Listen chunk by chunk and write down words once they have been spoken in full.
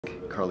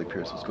Carly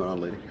Pearce, what's going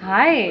on, lady?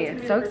 Hi,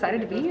 so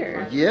excited to be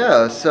here.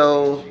 Yeah,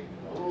 so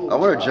I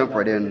want to jump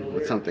right in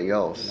with something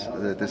else.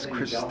 This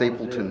Chris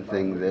Stapleton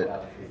thing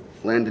that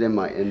landed in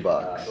my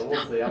inbox.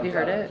 Have you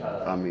heard it?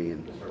 I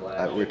mean,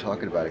 we're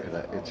talking about it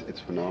because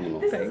it's phenomenal.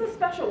 This is a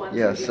special one.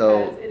 Yeah,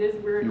 so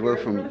you went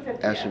from for the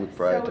 50th. Ashley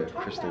McBride So to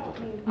Chris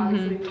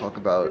Stapleton. Talk Talk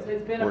about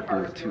working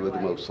with two of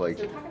the most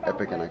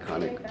epic and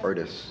iconic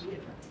artists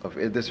of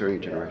this early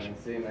generation.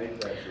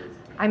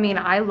 I mean,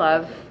 I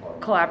love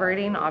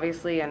collaborating,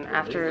 obviously, and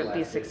after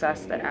the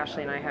success that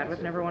Ashley and I had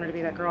with Never Wanted to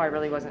Be That Girl, I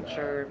really wasn't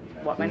sure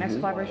what my next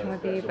collaboration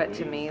would be, but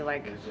to me,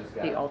 like,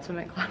 the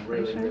ultimate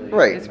collaboration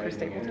is Chris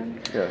Stapleton.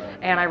 Yeah.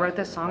 And I wrote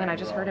this song, and I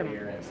just heard him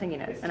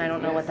singing it, and I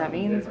don't know what that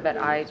means, but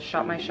I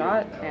shot my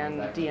shot and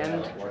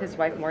DM'd his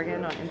wife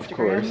Morgane on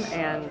Instagram,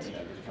 and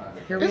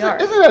here we are.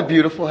 Isn't that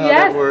beautiful how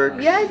that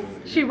works? Yes,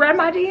 she read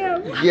my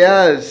DM.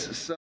 Yes.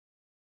 So